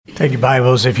Take your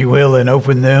Bibles, if you will, and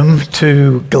open them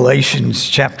to Galatians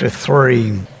chapter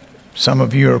 3. Some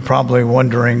of you are probably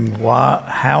wondering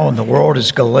how in the world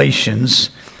is Galatians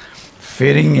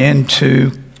fitting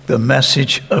into the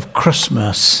message of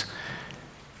Christmas?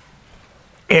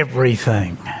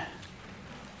 Everything.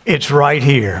 It's right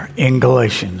here in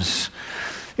Galatians.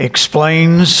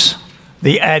 Explains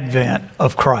the advent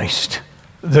of Christ,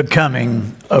 the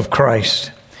coming of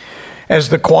Christ. As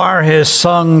the choir has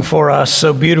sung for us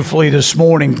so beautifully this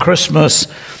morning, Christmas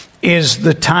is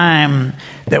the time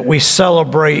that we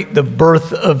celebrate the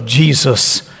birth of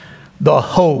Jesus, the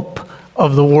hope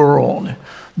of the world,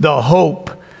 the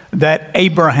hope that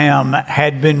Abraham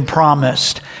had been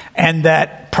promised and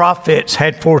that prophets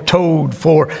had foretold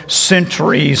for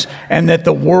centuries and that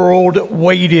the world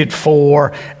waited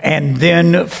for, and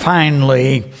then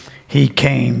finally he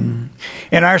came.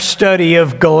 In our study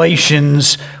of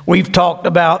Galatians, we've talked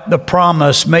about the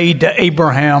promise made to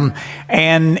Abraham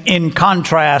and in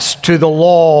contrast to the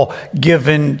law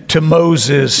given to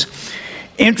Moses.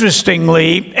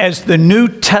 Interestingly, as the New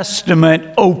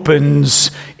Testament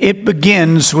opens, it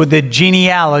begins with the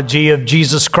genealogy of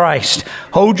Jesus Christ.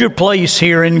 Hold your place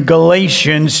here in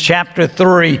Galatians chapter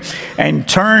 3 and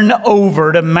turn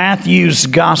over to Matthew's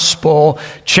Gospel,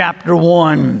 chapter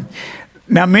 1.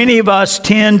 Now, many of us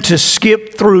tend to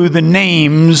skip through the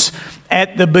names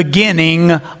at the beginning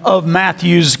of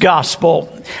Matthew's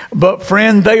Gospel. But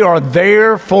friend, they are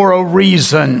there for a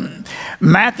reason.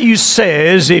 Matthew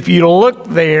says, if you look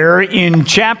there in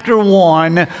chapter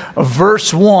 1,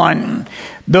 verse 1,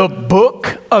 the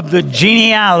book of the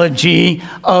genealogy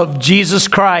of Jesus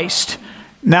Christ.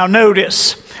 Now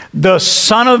notice, the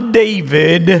son of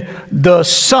David, the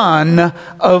son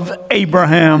of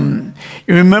Abraham.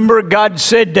 You remember God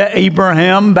said to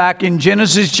Abraham back in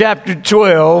Genesis chapter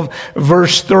 12,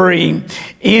 verse 3,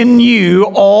 in you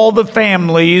all the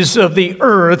families of the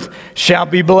earth shall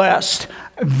be blessed.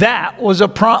 That was a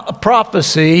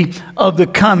prophecy of the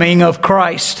coming of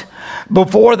Christ.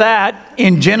 Before that,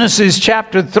 in Genesis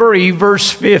chapter 3,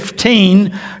 verse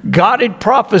 15, God had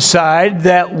prophesied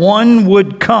that one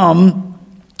would come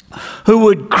who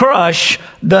would crush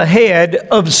the head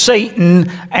of Satan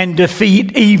and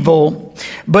defeat evil.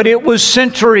 But it was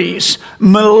centuries,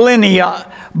 millennia,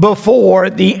 before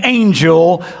the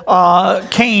angel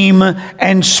came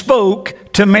and spoke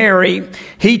to Mary.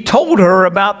 He told her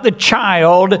about the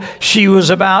child she was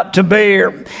about to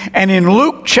bear. And in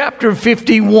Luke chapter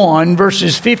 51,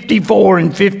 verses 54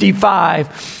 and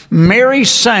 55, Mary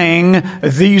sang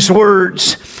these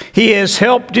words, "He has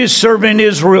helped his servant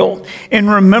Israel in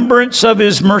remembrance of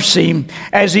his mercy,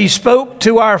 as he spoke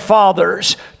to our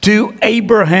fathers, to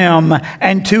Abraham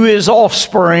and to his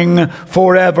offspring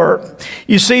forever."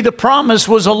 You see, the promise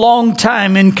was a long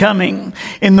time in coming.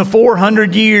 In the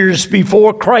 400 years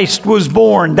before Christ was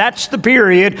born, that's the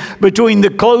period between the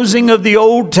closing of the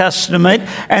Old Testament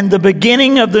and the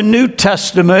beginning of the New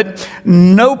Testament,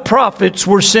 no prophets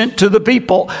were sent to the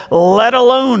people, let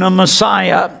alone a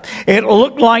Messiah. It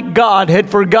looked like God had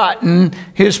forgotten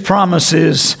his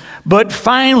promises. But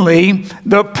finally,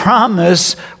 the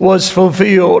promise was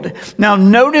fulfilled. Now,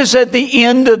 notice at the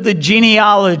end of the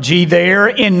genealogy there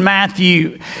in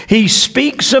Matthew, he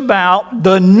speaks about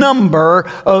the number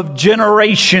of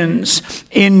generations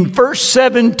in verse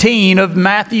 17 of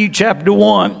Matthew chapter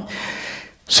 1.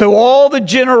 So all the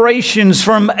generations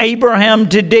from Abraham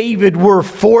to David were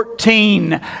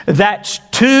 14. That's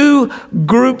 2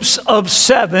 groups of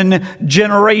 7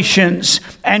 generations.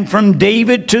 And from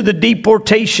David to the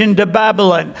deportation to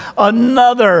Babylon,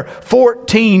 another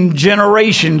 14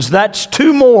 generations. That's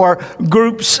 2 more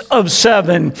groups of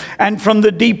 7. And from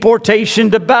the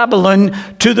deportation to Babylon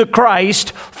to the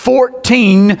Christ,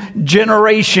 14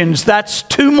 generations. That's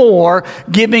 2 more,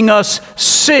 giving us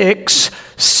 6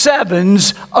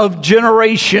 sevens of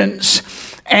generations.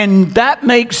 And that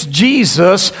makes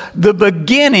Jesus the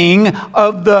beginning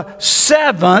of the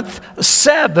 7th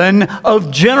 7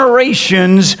 of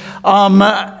generations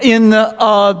in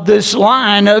this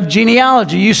line of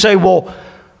genealogy. You say, well,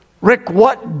 Rick,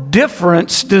 what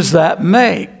difference does that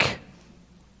make?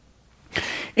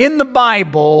 In the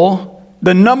Bible,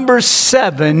 the number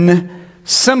 7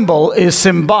 symbol is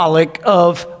symbolic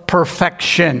of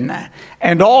perfection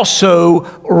and also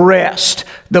rest.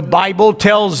 The Bible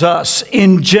tells us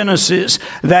in Genesis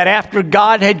that after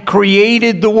God had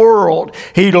created the world,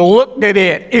 He looked at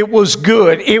it. It was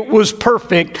good. It was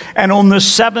perfect. And on the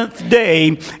seventh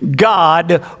day,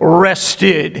 God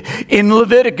rested. In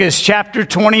Leviticus chapter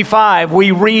 25,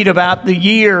 we read about the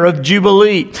year of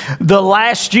Jubilee, the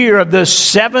last year of the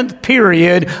seventh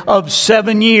period of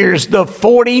 7 years, the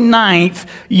 49th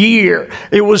year.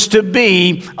 It was to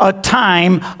be a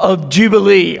time of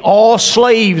Jubilee. All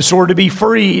slaves were to be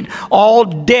freed. All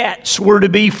debts were to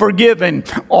be forgiven.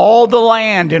 All the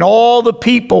land and all the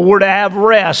people were to have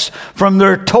rest from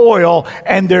their toil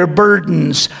and their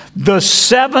burdens. The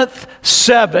seventh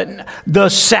seven, the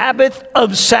Sabbath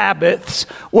of Sabbaths,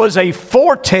 was a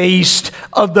foretaste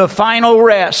of the final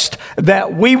rest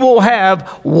that we will have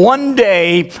one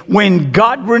day when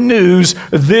God renews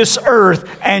this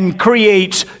earth and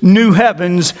creates new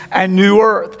heavens and new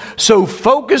earth. So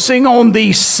focusing on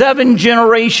these 7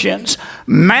 generations,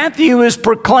 Matthew is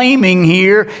proclaiming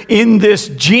here in this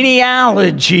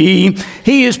genealogy,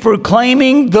 he is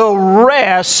proclaiming the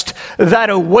rest that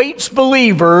awaits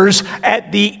believers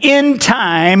at the end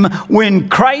time when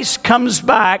Christ comes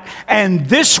back and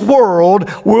this world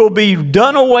will be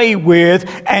done away with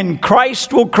and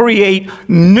Christ will create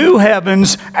new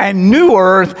heavens and new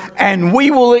earth, and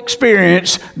we will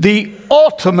experience the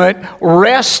ultimate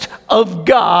rest of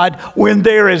God when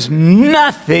there is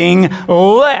nothing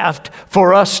left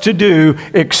for us to do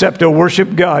except to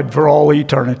worship God for all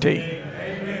eternity.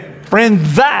 Amen. Friend,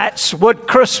 that's what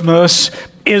Christmas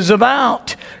is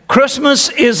about. Christmas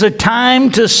is a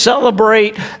time to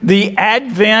celebrate the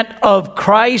advent of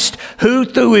Christ, who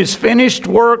through His finished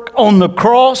work on the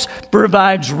cross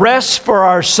provides rest for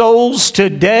our souls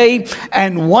today,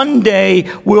 and one day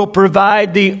will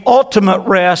provide the ultimate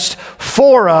rest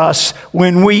for us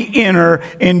when we enter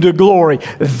into glory.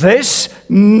 This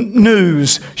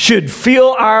news should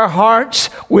fill our hearts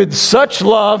with such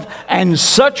love and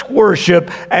such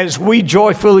worship as we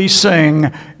joyfully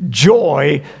sing,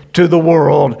 "Joy to the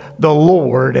world, the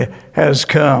Lord has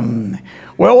come."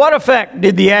 Well, what effect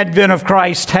did the advent of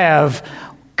Christ have?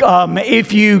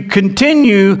 If you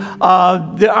continue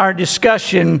our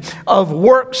discussion of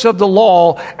works of the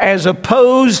law as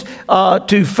opposed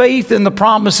to faith in the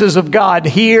promises of God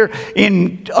here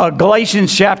in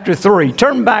Galatians chapter 3.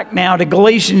 Turn back now to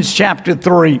Galatians chapter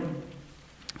 3.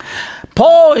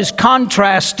 Paul is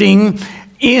contrasting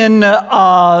in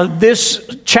this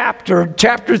chapter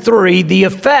 3, the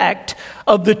effect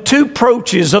of the two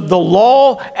approaches of the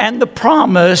law and the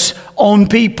promise on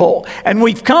people. And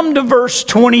we've come to verse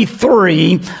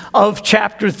 23 of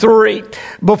chapter 3.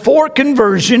 Before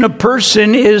conversion, a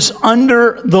person is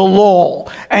under the law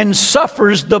and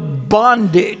suffers the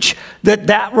bondage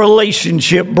that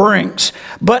relationship brings.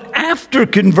 But after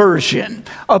conversion,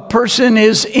 a person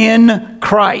is in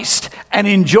Christ and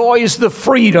enjoys the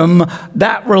freedom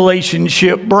that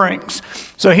relationship brings.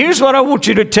 So here's what I want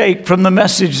you to take from the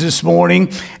message this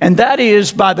morning, and that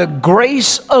is, by the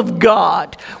grace of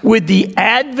God, with the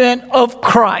advent of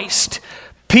Christ,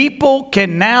 people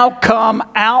can now come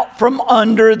out from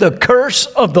under the curse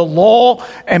of the law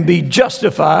and be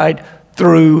justified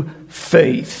through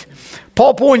faith.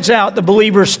 Paul points out the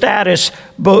believer's status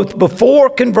both before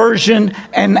conversion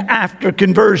and after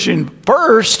conversion.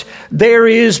 First, there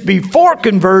is before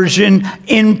conversion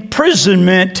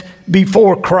imprisonment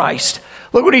before Christ.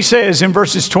 Look what he says in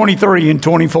verses 23 and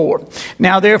 24.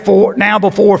 Now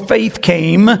before faith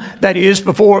came, that is,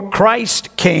 before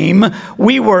Christ came,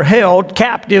 we were held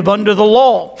captive under the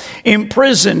law,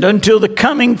 imprisoned until the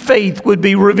coming faith would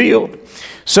be revealed.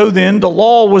 So then the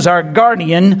law was our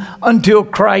guardian until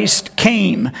Christ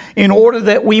came, in order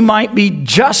that we might be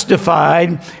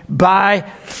justified by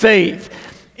faith.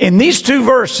 In these two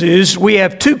verses, we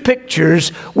have two pictures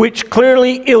which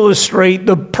clearly illustrate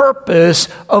the purpose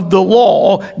of the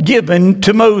law given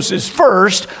to Moses.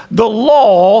 First, the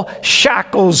law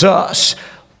shackles us.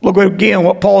 Look again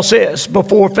what Paul says.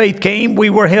 Before faith came,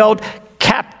 we were held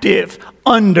captive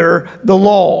under the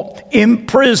law,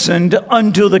 imprisoned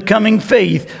until the coming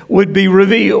faith would be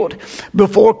revealed.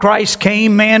 Before Christ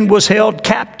came, man was held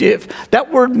captive.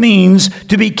 That word means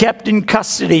to be kept in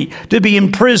custody, to be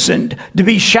imprisoned, to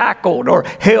be shackled or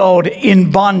held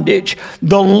in bondage.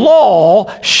 The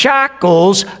law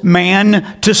shackles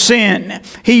man to sin.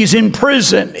 He's in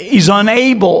prison. He's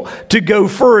unable to go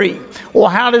free. Well,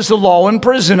 how does the law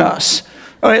imprison us?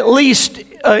 Or at least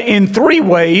in three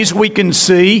ways we can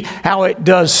see how it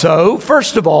does so.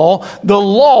 First of all, the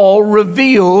law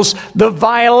reveals the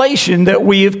violation that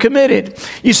we have committed.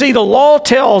 You see, the law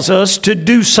tells us to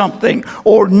do something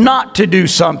or not to do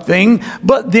something,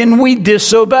 but then we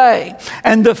disobey.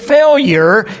 And the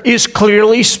failure is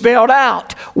clearly spelled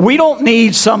out. We don't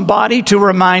need somebody to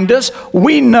remind us.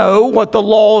 We know what the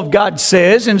law of God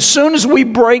says. And as soon as we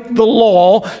break the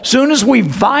law, as soon as we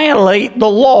violate the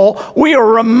law, we are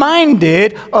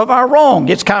reminded of our wrong.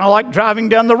 It's kind of like driving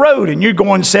down the road and you're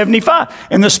going 75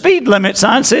 and the speed limit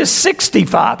sign says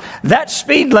 65. That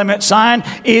speed limit sign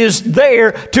is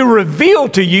there to reveal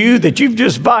to you that you've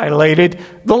just violated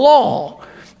the law.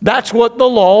 That's what the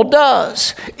law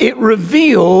does. It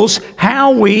reveals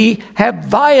how we have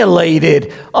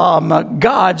violated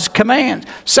God's commands.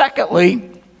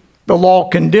 Secondly, the law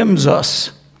condemns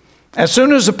us. As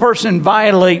soon as a person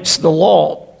violates the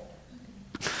law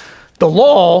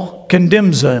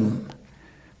condemns them.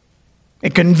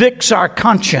 It convicts our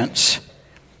conscience.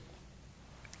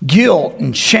 Guilt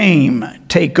and shame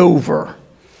take over.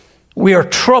 We are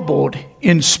troubled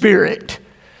in spirit.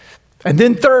 And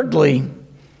then thirdly,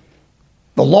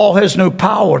 the law has no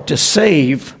power to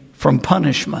save from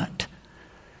punishment.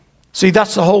 See,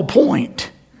 that's the whole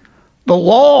point. The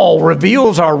law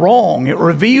reveals our wrong. It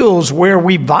reveals where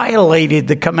we violated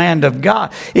the command of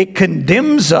God. It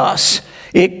condemns us.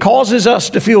 It causes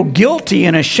us to feel guilty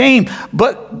and ashamed,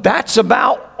 but that's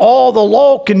about all the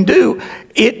law can do.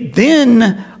 It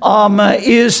then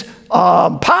is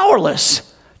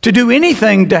powerless to do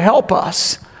anything to help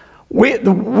us.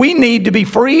 We need to be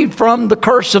freed from the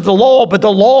curse of the law, but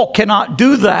the law cannot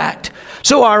do that.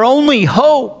 So our only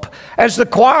hope, as the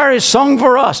choir has sung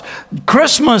for us,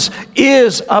 Christmas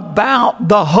is about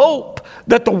the hope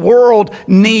that the world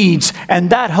needs, and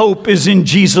that hope is in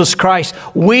Jesus Christ.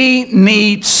 We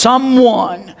need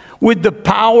someone with the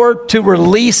power to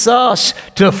release us,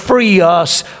 to free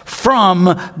us from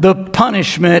the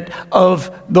punishment of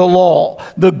the law.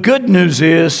 The good news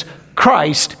is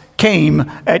Christ came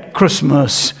at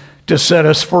Christmas to set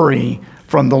us free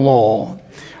from the law.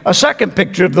 A second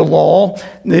picture of the law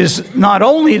is not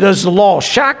only does the law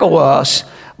shackle us,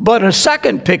 but a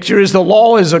second picture is the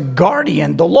law is a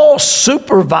guardian. The law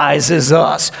supervises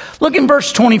us. Look in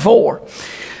verse 24.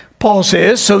 Paul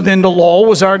says, so then the law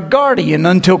was our guardian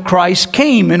until Christ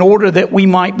came in order that we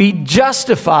might be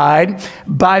justified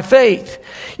by faith.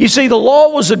 You see, the law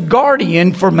was a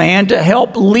guardian for man to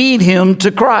help lead him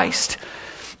to Christ.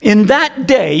 In that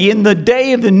day, in the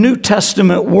day of the New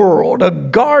Testament world, a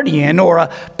guardian or a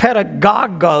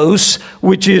pedagogos,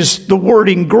 which is the word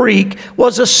in Greek,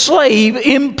 was a slave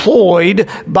employed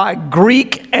by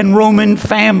Greek and Roman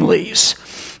families.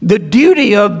 The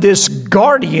duty of this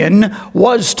guardian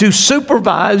was to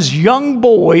supervise young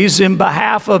boys in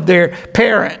behalf of their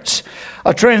parents.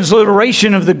 A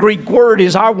transliteration of the Greek word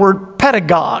is our word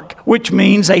pedagogue, which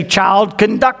means a child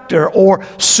conductor or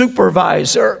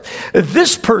supervisor.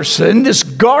 This person, this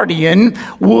guardian,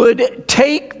 would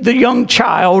take the young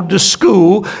child to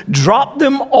school, drop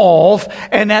them off,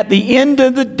 and at the end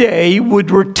of the day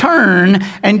would return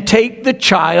and take the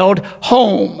child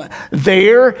home.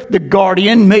 There, the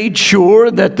guardian made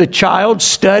sure that the child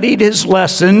studied his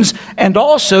lessons and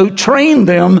also trained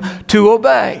them to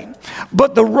obey.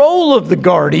 But the role of the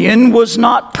guardian was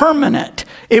not permanent.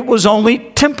 It was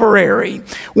only temporary.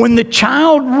 When the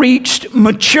child reached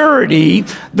maturity,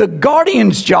 the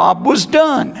guardian's job was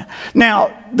done.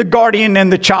 Now, the guardian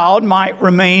and the child might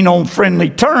remain on friendly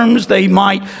terms. They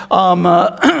might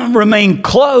remain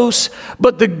close,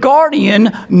 but the guardian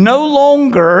no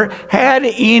longer had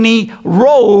any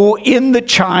role in the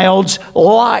child's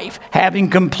life. Having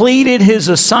completed his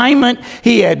assignment,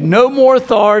 he had no more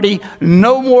authority,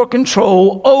 no more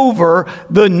control over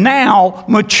the now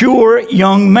mature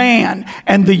young man.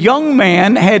 And the young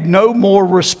man had no more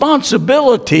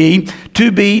responsibility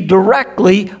to be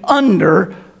directly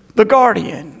under the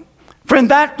guardian.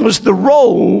 Friend, that was the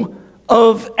role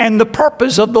of and the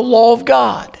purpose of the law of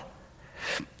God.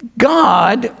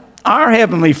 God, our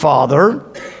Heavenly Father,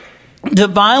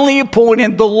 divinely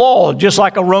appointed the law, just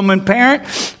like a Roman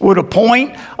parent would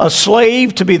appoint a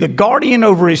slave to be the guardian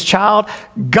over his child.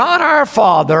 God, our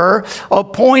Father,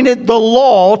 appointed the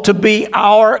law to be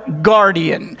our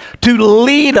guardian, to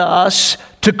lead us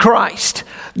to Christ.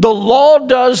 The law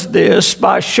does this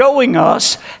by showing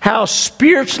us how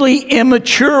spiritually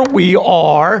immature we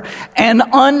are and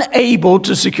unable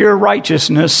to secure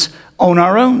righteousness on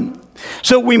our own.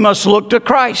 So we must look to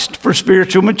Christ for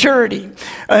spiritual maturity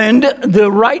and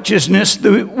the righteousness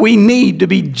that we need to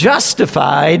be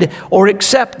justified or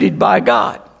accepted by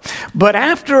God. But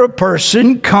after a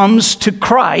person comes to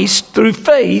Christ through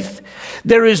faith,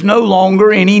 there is no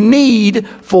longer any need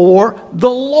for the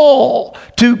law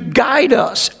to guide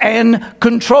us and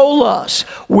control us.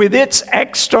 With its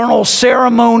external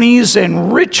ceremonies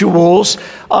and rituals,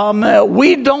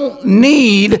 we don't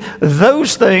need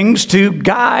those things to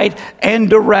guide and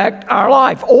direct our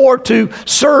life or to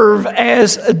serve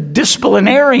as a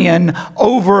disciplinarian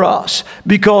over us,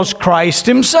 because Christ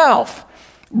Himself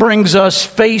brings us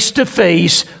face to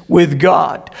face with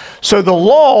God. So the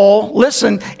law,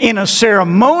 listen, in a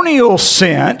ceremonial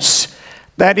sense,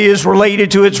 that is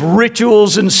related to its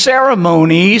rituals and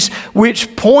ceremonies,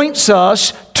 which points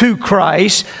us to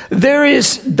Christ,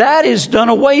 that is done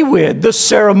away with, the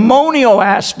ceremonial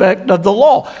aspect of the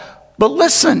law. But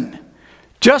listen,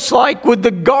 just like with the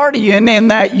guardian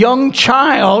and that young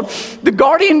child, the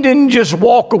guardian didn't just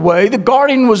walk away. The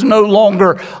guardian was no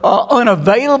longer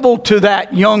unavailable to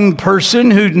that young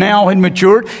person who now had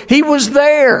matured. He was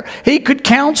there. He could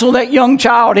counsel that young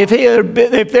child if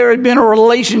there had been a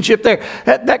relationship there.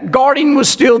 That guardian was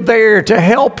still there to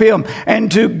help him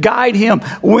and to guide him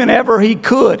whenever he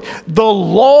could. The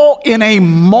law, in a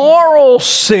moral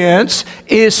sense,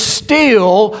 is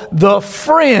still the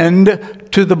friend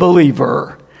to the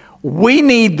believer. We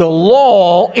need the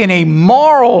law in a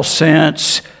moral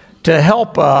sense to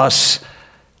help us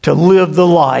to live the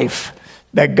life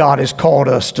that God has called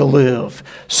us to live.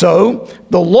 So,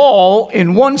 the law,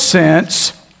 in one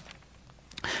sense,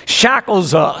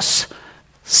 shackles us.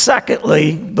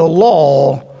 Secondly, the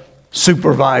law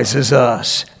supervises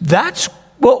us. That's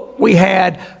what we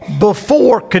had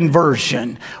before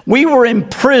conversion. We were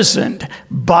imprisoned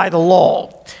by the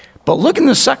law. But look in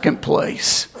the second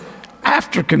place.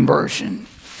 After conversion,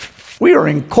 we are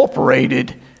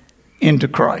incorporated into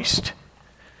Christ.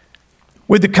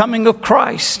 With the coming of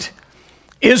Christ,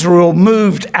 Israel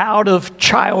moved out of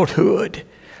childhood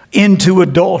into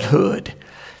adulthood.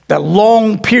 That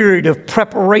long period of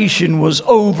preparation was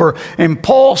over. And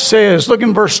Paul says, look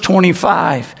in verse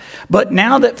 25, but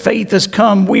now that faith has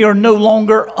come, we are no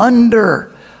longer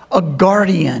under a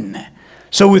guardian.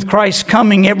 So with Christ's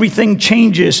coming, everything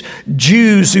changes.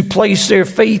 Jews who place their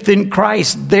faith in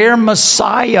Christ, their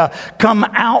Messiah, come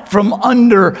out from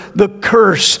under the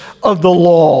curse of the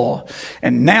law.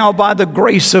 And now by the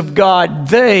grace of God,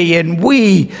 they and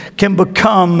we can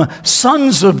become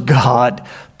sons of God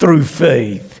through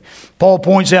faith. Paul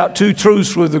points out two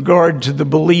truths with regard to the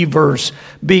believers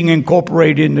being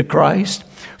incorporated into Christ.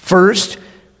 First,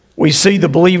 we see the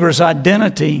believer's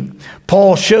identity.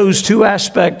 Paul shows two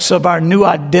aspects of our new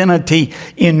identity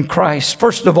in Christ.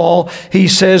 First of all, he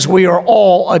says we are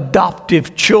all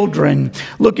adoptive children.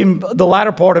 Look in the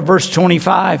latter part of verse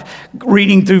 25,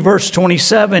 reading through verse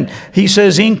 27, he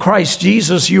says, in Christ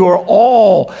Jesus, you are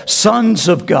all sons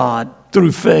of God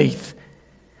through faith.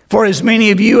 For as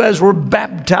many of you as were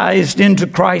baptized into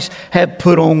Christ have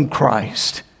put on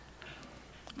Christ.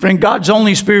 Friend, God's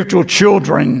only spiritual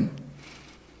children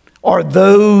are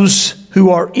those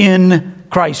who are in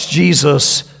Christ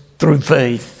Jesus through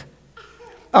faith.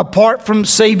 Apart from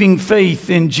saving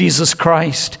faith in Jesus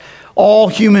Christ, all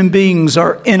human beings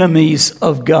are enemies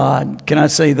of God. Can I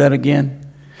say that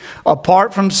again?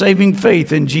 Apart from saving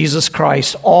faith in Jesus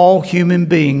Christ, all human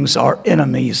beings are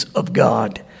enemies of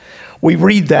God. We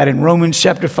read that in Romans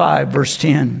chapter 5, verse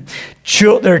 10.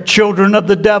 They're children of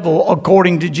the devil,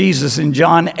 according to Jesus in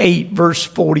John 8, verse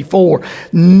 44.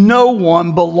 No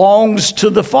one belongs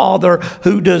to the Father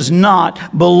who does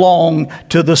not belong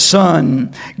to the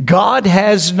Son. God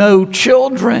has no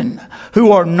children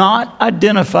who are not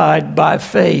identified by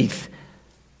faith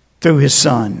through His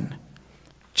Son,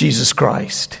 Jesus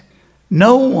Christ.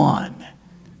 No one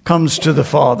comes to the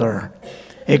Father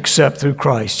except through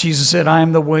Christ. Jesus said, I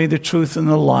am the way, the truth, and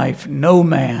the life. No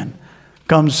man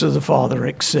comes to the Father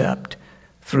except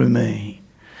through me.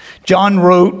 John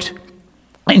wrote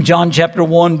in John chapter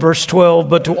 1, verse 12,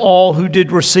 but to all who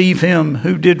did receive Him,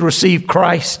 who did receive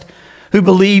Christ, who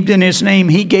believed in His name,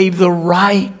 He gave the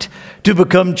right to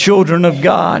become children of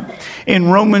God. In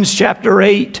Romans chapter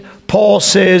 8, Paul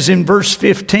says in verse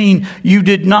 15, you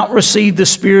did not receive the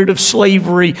spirit of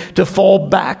slavery to fall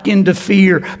back into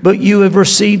fear, but you have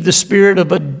received the spirit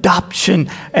of adoption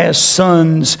as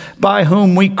sons, by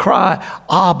whom we cry,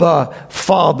 Abba,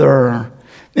 Father.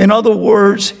 In other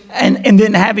words, and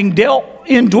then having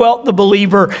indwelt the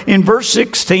believer, in verse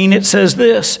 16 it says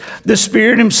this, the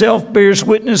Spirit Himself bears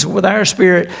witness with our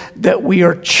spirit that we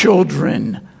are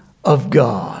children of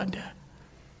God.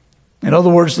 In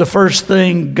other words, the first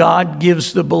thing God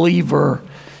gives the believer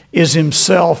is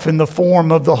himself in the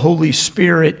form of the Holy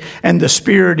Spirit, and the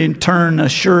Spirit in turn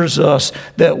assures us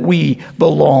that we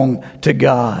belong to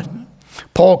God.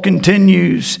 Paul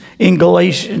continues in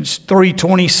Galatians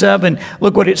 3:27.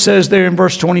 Look what it says there in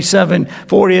verse 27.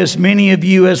 For as many of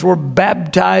you as were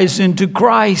baptized into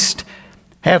Christ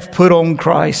have put on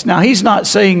Christ. Now he's not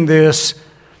saying this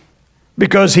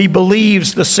because he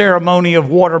believes the ceremony of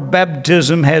water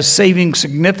baptism has saving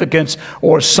significance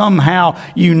or somehow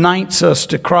unites us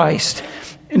to Christ.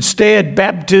 Instead,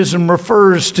 baptism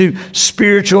refers to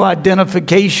spiritual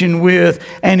identification with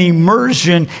and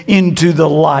immersion into the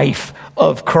life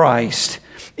of Christ.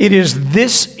 It is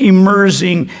this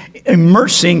immersing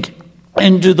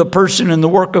into the person and the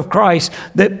work of Christ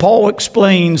that Paul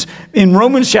explains in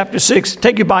Romans chapter 6.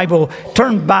 Take your Bible,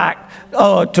 turn back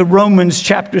to Romans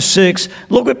chapter 6.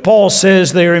 Look what Paul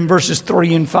says there in verses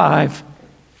 3 and 5.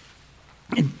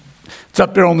 It's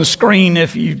up there on the screen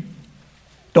if you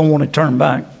don't want to turn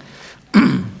back.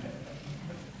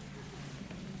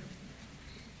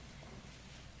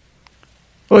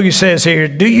 Look, he says here,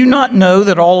 do you not know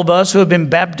that all of us who have been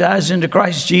baptized into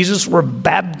Christ Jesus were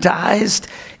baptized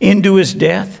into his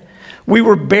death? We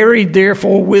were buried,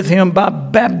 therefore, with him by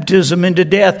baptism into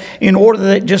death, in order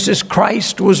that just as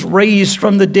Christ was raised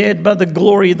from the dead by the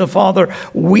glory of the Father,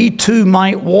 we too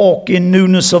might walk in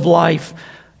newness of life.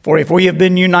 For if we have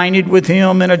been united with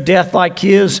him in a death like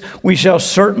his, we shall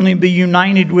certainly be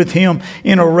united with him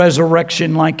in a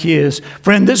resurrection like his.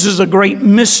 Friend, this is a great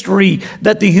mystery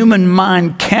that the human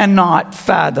mind cannot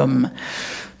fathom.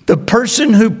 The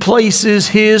person who places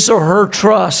his or her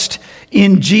trust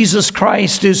in Jesus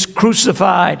Christ is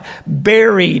crucified,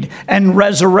 buried, and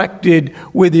resurrected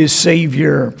with his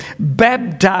Savior,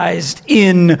 baptized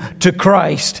into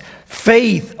Christ.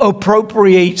 Faith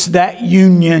appropriates that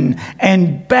union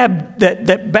and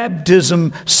that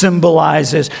baptism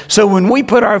symbolizes. So when we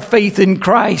put our faith in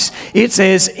Christ, it's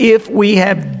as if we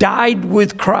have died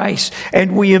with Christ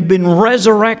and we have been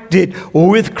resurrected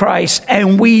with Christ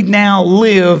and we now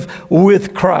live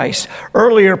with Christ.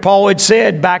 Earlier, Paul had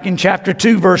said back in chapter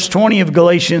 2, verse 20 of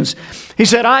Galatians, he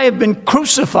said, I have been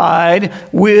crucified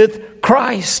with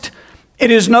Christ. It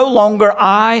is no longer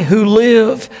I who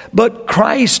live, but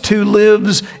Christ who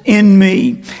lives in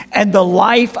me. And the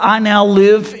life I now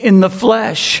live in the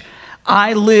flesh,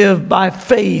 I live by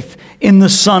faith in the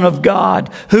Son of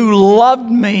God, who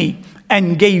loved me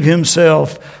and gave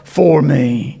himself for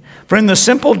me. Friend, the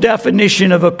simple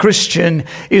definition of a Christian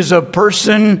is a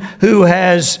person who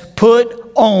has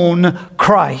put on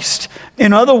Christ.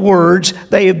 In other words,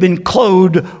 they have been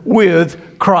clothed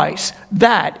with Christ.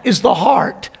 That is the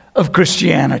heart of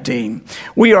Christianity.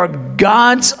 We are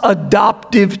God's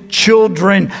adoptive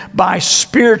children by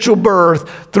spiritual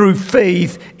birth through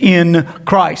faith in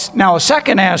Christ. Now, a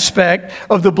second aspect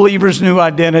of the believer's new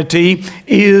identity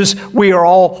is we are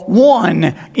all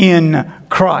one in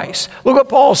Christ. Look what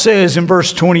Paul says in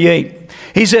verse 28.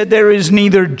 He said, there is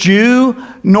neither Jew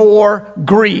nor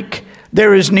Greek.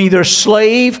 There is neither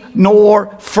slave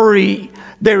nor free.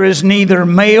 There is neither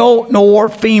male nor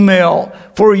female,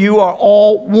 for you are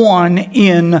all one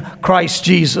in Christ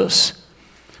Jesus.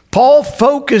 Paul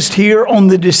focused here on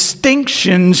the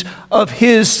distinctions of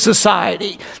his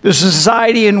society, the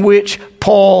society in which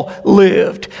Paul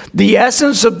lived. The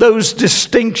essence of those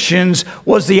distinctions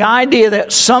was the idea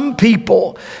that some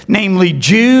people, namely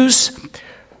Jews,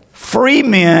 free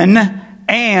men,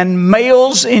 and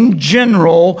males in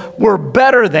general were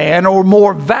better than or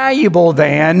more valuable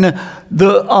than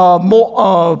the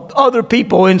other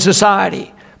people in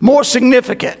society, more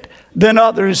significant than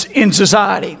others in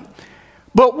society.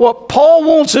 But what Paul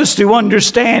wants us to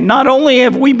understand, not only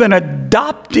have we been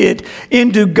adopted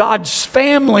into God's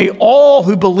family, all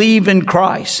who believe in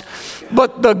Christ,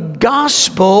 but the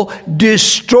gospel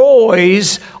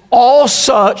destroys all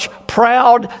such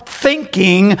proud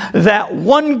thinking that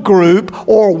one group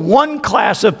or one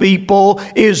class of people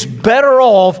is better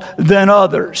off than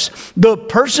others. The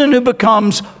person who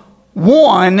becomes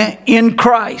one in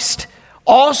Christ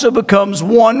also becomes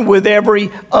one with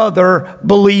every other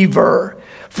believer.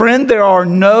 Friend, there are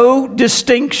no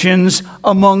distinctions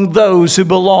among those who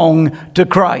belong to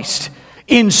Christ.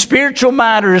 In spiritual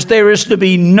matters, there is to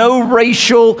be no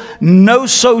racial, no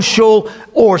social,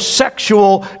 or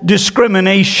sexual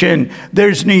discrimination.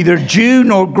 There's neither Jew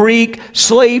nor Greek,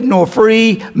 slave nor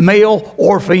free, male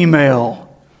or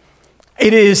female.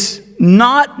 It is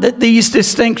not that these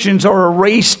distinctions are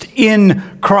erased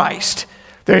in Christ.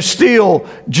 There's still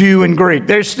Jew and Greek.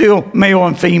 There's still male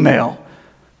and female.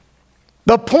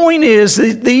 The point is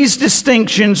that these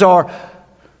distinctions are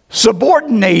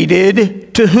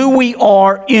subordinated to who we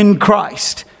are in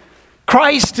Christ.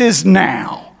 Christ is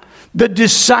now. The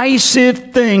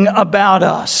decisive thing about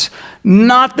us,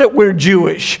 not that we're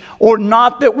Jewish, or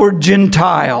not that we're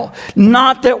Gentile,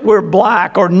 not that we're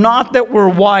black, or not that we're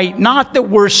white, not that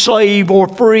we're slave or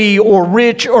free or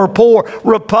rich or poor,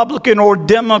 Republican or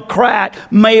Democrat,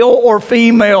 male or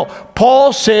female.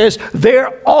 Paul says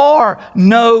there are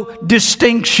no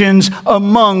distinctions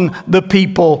among the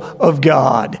people of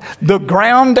God. The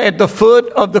ground at the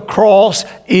foot of the cross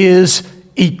is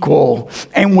equal,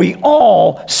 and we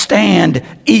all stand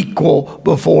equal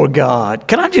before God.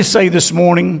 Can I just say this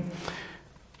morning,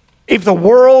 if the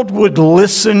world would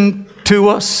listen to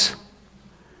us,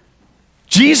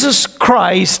 Jesus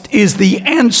Christ is the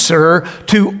answer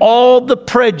to all the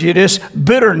prejudice,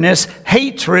 bitterness,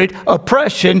 hatred,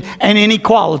 oppression, and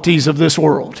inequalities of this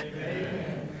world.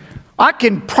 I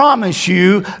can promise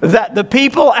you that the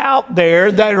people out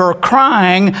there that are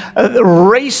crying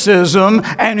racism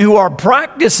and who are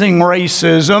practicing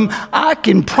racism, I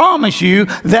can promise you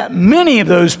that many of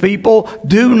those people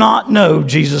do not know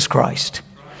Jesus Christ.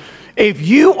 If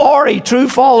you are a true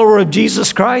follower of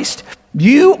Jesus Christ,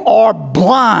 you are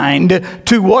blind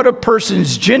to what a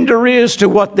person's gender is, to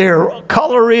what their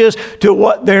color is, to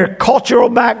what their cultural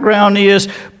background is.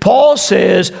 Paul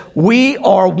says we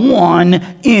are one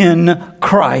in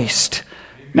Christ.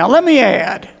 Now let me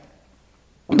add,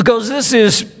 because this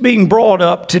is being brought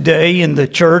up today in the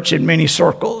church in many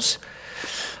circles,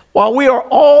 while we are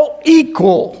all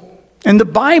equal, and the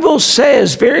Bible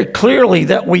says very clearly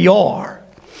that we are,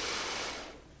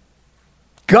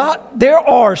 God, there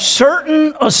are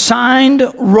certain assigned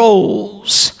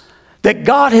roles that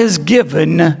God has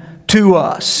given to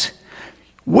us.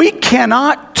 We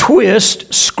cannot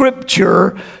twist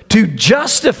Scripture to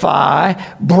justify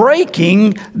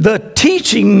breaking the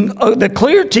teaching, the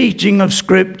clear teaching of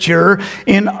Scripture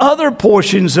in other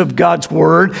portions of God's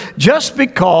Word just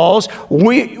because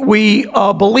we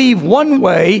believe one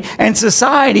way and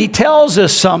society tells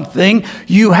us something.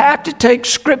 You have to take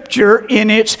Scripture in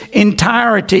its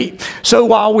entirety. So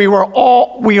while we are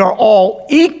all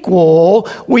equal,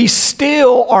 we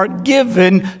still are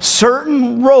given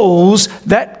certain roles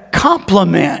that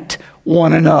complement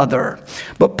one another.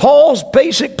 But Paul's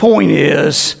basic point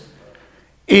is,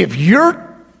 if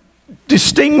you're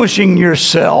distinguishing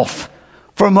yourself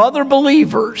from other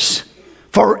believers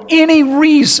for any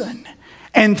reason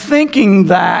and thinking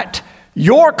that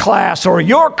your class or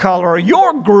your color or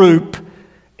your group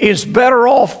is better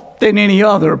off than any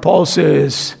other, Paul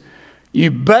says, you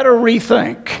better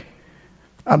rethink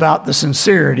about the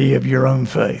sincerity of your own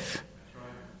faith.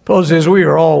 Paul says we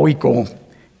are all equal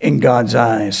in God's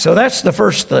eyes. So that's the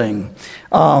first thing.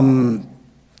 The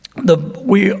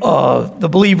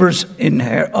believers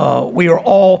we are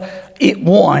all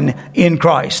one in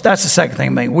Christ. That's the second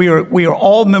thing. We are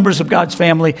all members of God's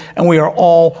family, and we are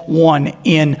all one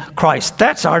in Christ.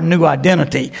 That's our new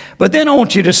identity. But then I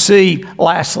want you to see,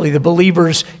 lastly, the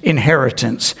believer's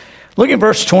inheritance. Look at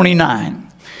verse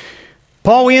 29.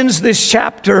 Paul ends this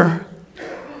chapter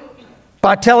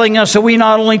by telling us that we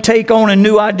not only take on a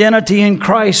new identity in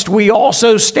Christ, we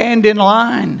also stand in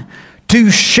line to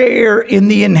share in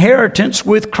the inheritance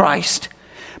with Christ.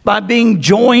 By being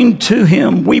joined to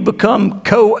Him, we become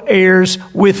co-heirs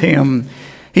with Him.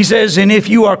 He says, and if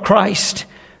you are Christ,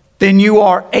 then you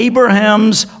are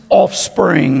Abraham's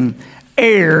offspring,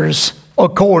 heirs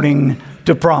according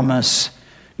to promise.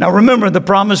 Now remember the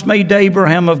promise made to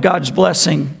Abraham of God's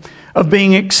blessing, of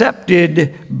being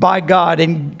accepted by God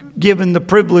and given the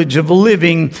privilege of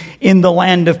living in the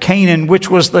land of Canaan, which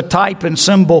was the type and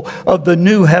symbol of the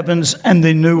new heavens and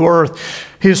the new earth.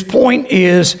 His point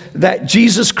is that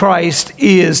Jesus Christ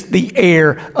is the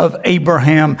heir of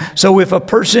Abraham. So if a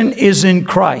person is in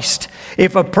Christ,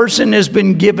 if a person has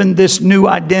been given this new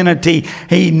identity,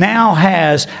 he now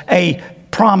has a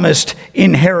promised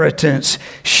inheritance.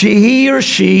 He or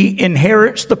she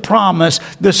inherits the promise,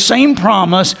 the same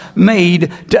promise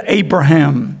made to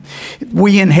Abraham.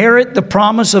 We inherit the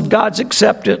promise of God's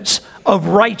acceptance, of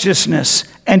righteousness,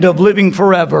 and of living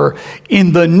forever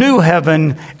in the new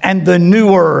heaven and the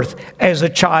new earth as a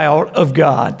child of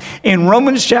God. In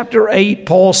Romans chapter 8,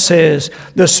 Paul says,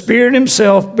 the Spirit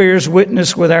Himself bears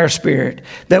witness with our spirit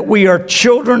that we are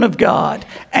children of God,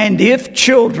 and if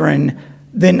children,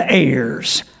 then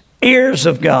heirs, heirs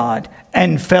of God,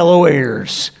 and fellow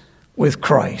heirs with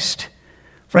Christ.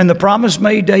 Friend, the promise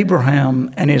made to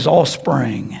Abraham and his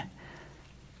offspring,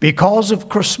 because of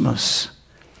Christmas,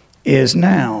 is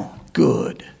now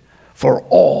good for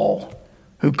all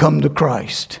who come to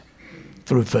Christ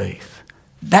through faith.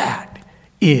 That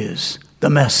is the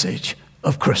message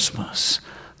of Christmas.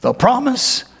 The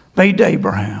promise made to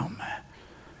Abraham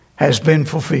has been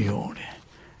fulfilled.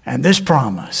 And this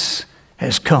promise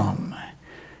has come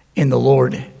in the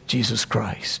Lord Jesus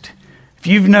Christ. If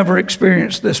you've never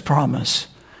experienced this promise,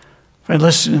 friend,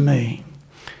 listen to me.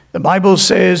 The Bible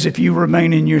says if you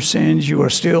remain in your sins, you are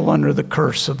still under the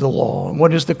curse of the law. And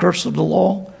what is the curse of the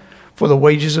law? For the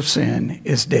wages of sin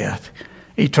is death,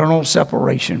 eternal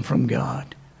separation from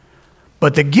God.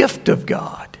 But the gift of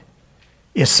God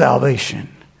is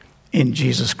salvation in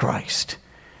Jesus Christ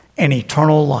and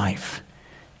eternal life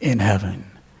in heaven.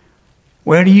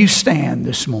 Where do you stand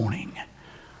this morning?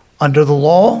 Under the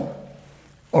law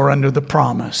or under the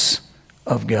promise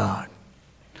of God?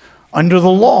 Under the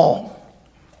law,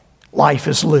 life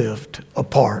is lived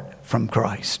apart from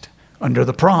Christ. Under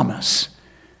the promise,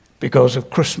 because of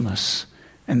Christmas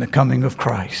and the coming of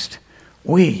Christ,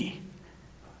 we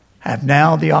have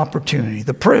now the opportunity,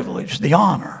 the privilege, the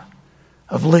honor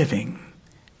of living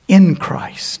in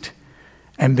Christ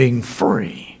and being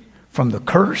free from the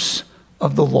curse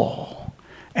of the law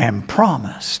and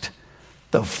promised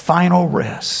the final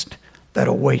rest that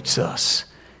awaits us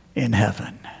in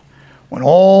heaven, when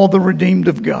all the redeemed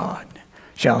of God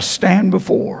shall stand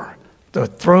before the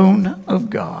throne of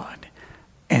God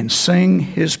and sing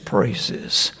his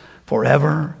praises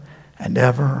forever and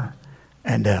ever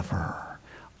and ever,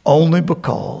 only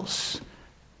because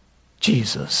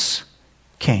Jesus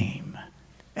came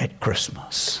at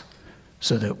Christmas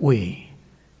so that we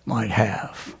might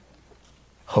have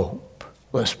hope.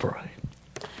 Let's pray.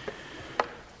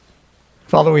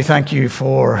 Father, we thank you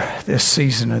for this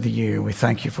season of the year. We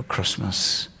thank you for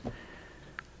Christmas.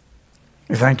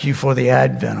 We thank you for the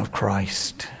advent of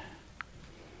Christ.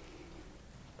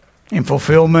 In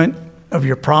fulfillment of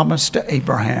your promise to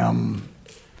Abraham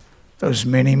those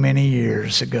many, many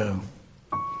years ago.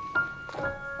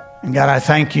 And God, I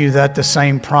thank you that the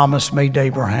same promise made to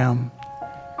Abraham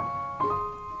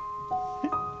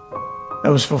that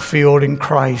was fulfilled in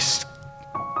Christ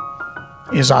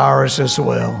is ours as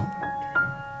well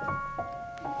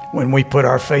when we put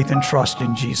our faith and trust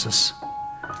in Jesus.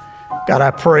 God,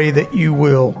 I pray that you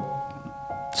will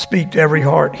speak to every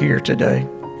heart here today.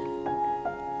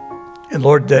 And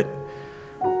Lord, that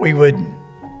we would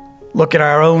look at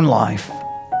our own life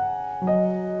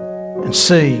and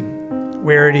see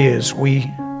where it is we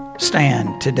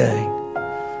stand today,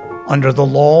 under the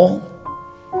law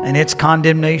and its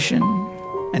condemnation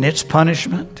and its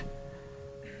punishment,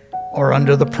 or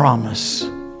under the promise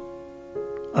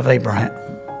of Abraham.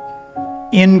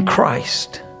 In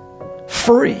Christ,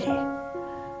 free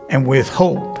and with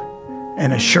hope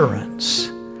and assurance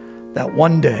that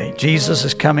one day Jesus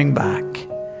is coming back.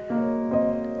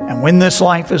 And when this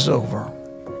life is over,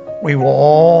 we will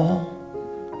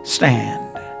all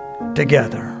stand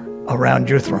together around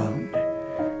your throne,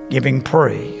 giving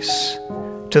praise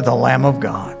to the Lamb of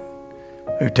God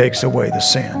who takes away the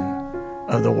sin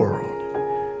of the world.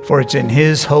 For it's in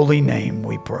his holy name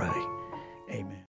we pray.